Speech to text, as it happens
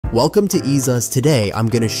Welcome to EaseUS. Today, I'm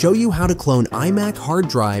going to show you how to clone iMac hard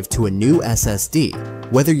drive to a new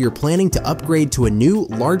SSD. Whether you're planning to upgrade to a new,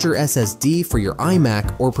 larger SSD for your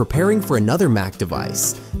iMac or preparing for another Mac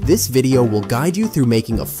device, this video will guide you through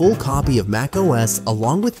making a full copy of macOS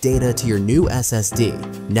along with data to your new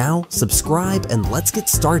SSD. Now, subscribe and let's get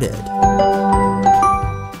started.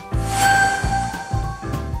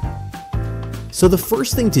 So the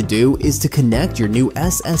first thing to do is to connect your new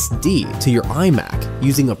SSD to your iMac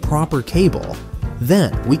using a proper cable.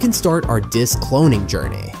 Then we can start our disk cloning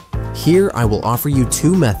journey. Here I will offer you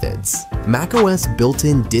two methods: macOS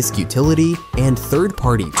built-in disk utility and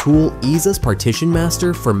third-party tool EaseUS Partition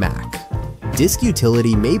Master for Mac. Disk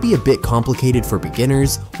utility may be a bit complicated for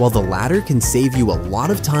beginners, while the latter can save you a lot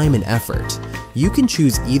of time and effort. You can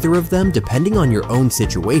choose either of them depending on your own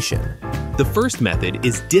situation. The first method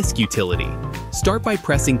is disk utility. Start by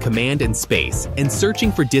pressing Command and space and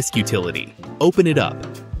searching for disk utility. Open it up.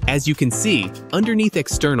 As you can see, underneath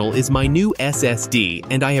external is my new SSD,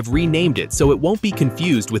 and I have renamed it so it won't be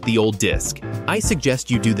confused with the old disk. I suggest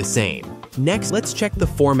you do the same. Next, let's check the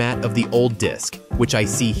format of the old disk, which I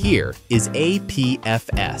see here is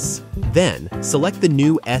APFS. Then, select the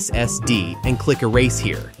new SSD and click Erase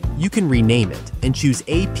here. You can rename it and choose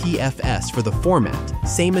APFS for the format,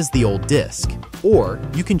 same as the old disk. Or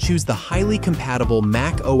you can choose the highly compatible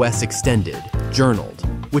macOS Extended, Journaled,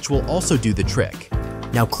 which will also do the trick.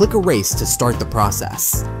 Now click Erase to start the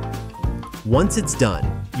process. Once it's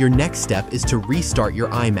done, your next step is to restart your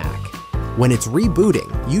iMac. When it's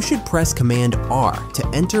rebooting, you should press Command R to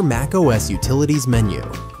enter macOS Utilities menu.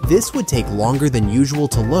 This would take longer than usual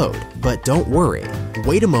to load, but don't worry.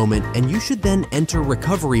 Wait a moment and you should then enter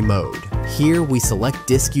recovery mode. Here we select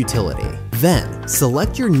disk utility. Then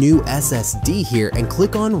select your new SSD here and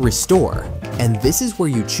click on Restore. And this is where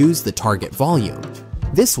you choose the target volume.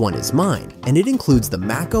 This one is mine, and it includes the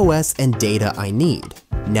macOS and data I need.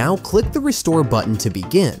 Now click the Restore button to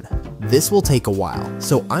begin. This will take a while,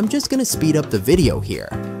 so I'm just going to speed up the video here.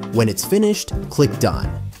 When it's finished, click Done,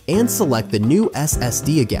 and select the new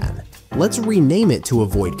SSD again. Let's rename it to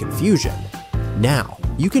avoid confusion. Now,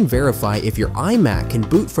 you can verify if your iMac can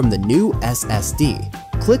boot from the new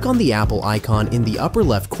SSD. Click on the Apple icon in the upper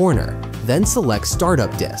left corner, then select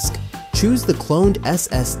Startup Disk. Choose the cloned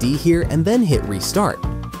SSD here and then hit Restart.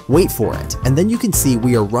 Wait for it, and then you can see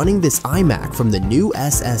we are running this iMac from the new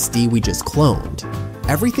SSD we just cloned.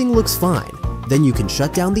 Everything looks fine. Then you can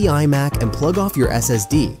shut down the iMac and plug off your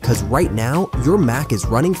SSD, because right now, your Mac is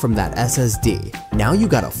running from that SSD. Now you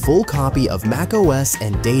got a full copy of macOS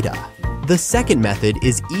and data. The second method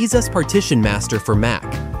is EaseUS Partition Master for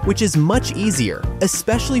Mac, which is much easier,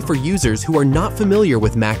 especially for users who are not familiar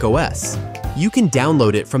with macOS. You can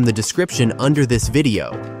download it from the description under this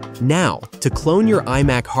video. Now, to clone your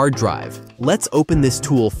iMac hard drive, let's open this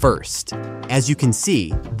tool first. As you can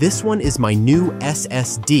see, this one is my new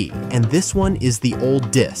SSD, and this one is the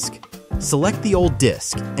old disk. Select the old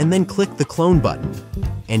disk, and then click the clone button.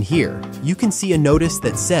 And here, you can see a notice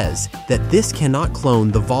that says that this cannot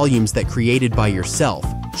clone the volumes that created by yourself,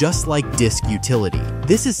 just like disk utility.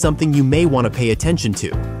 This is something you may want to pay attention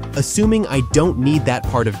to, assuming I don't need that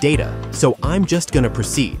part of data, so I'm just gonna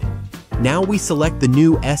proceed. Now we select the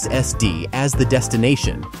new SSD as the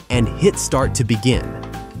destination and hit Start to begin.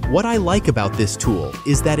 What I like about this tool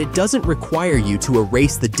is that it doesn't require you to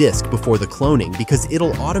erase the disk before the cloning because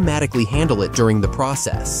it'll automatically handle it during the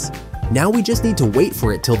process. Now we just need to wait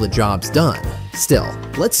for it till the job's done. Still,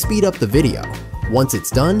 let's speed up the video. Once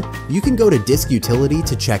it's done, you can go to Disk Utility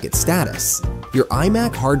to check its status. Your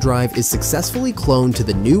iMac hard drive is successfully cloned to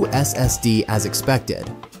the new SSD as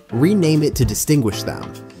expected. Rename it to distinguish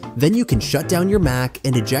them. Then you can shut down your Mac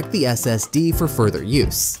and eject the SSD for further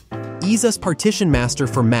use. EaseUS Partition Master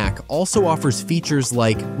for Mac also offers features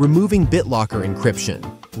like removing BitLocker encryption,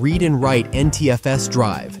 read and write NTFS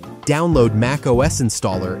drive, download macOS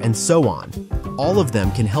installer, and so on. All of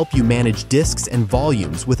them can help you manage disks and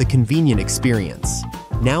volumes with a convenient experience.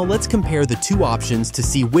 Now let's compare the two options to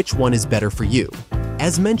see which one is better for you.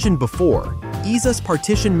 As mentioned before, EaseUS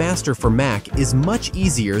Partition Master for Mac is much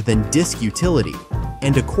easier than disk utility.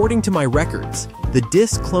 And according to my records, the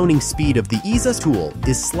disk cloning speed of the EaseUS tool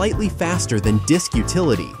is slightly faster than disk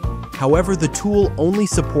utility. However, the tool only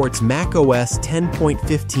supports macOS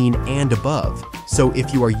 10.15 and above, so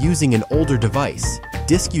if you are using an older device,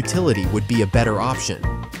 disk utility would be a better option.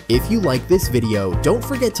 If you like this video, don't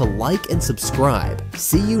forget to like and subscribe.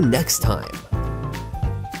 See you next time.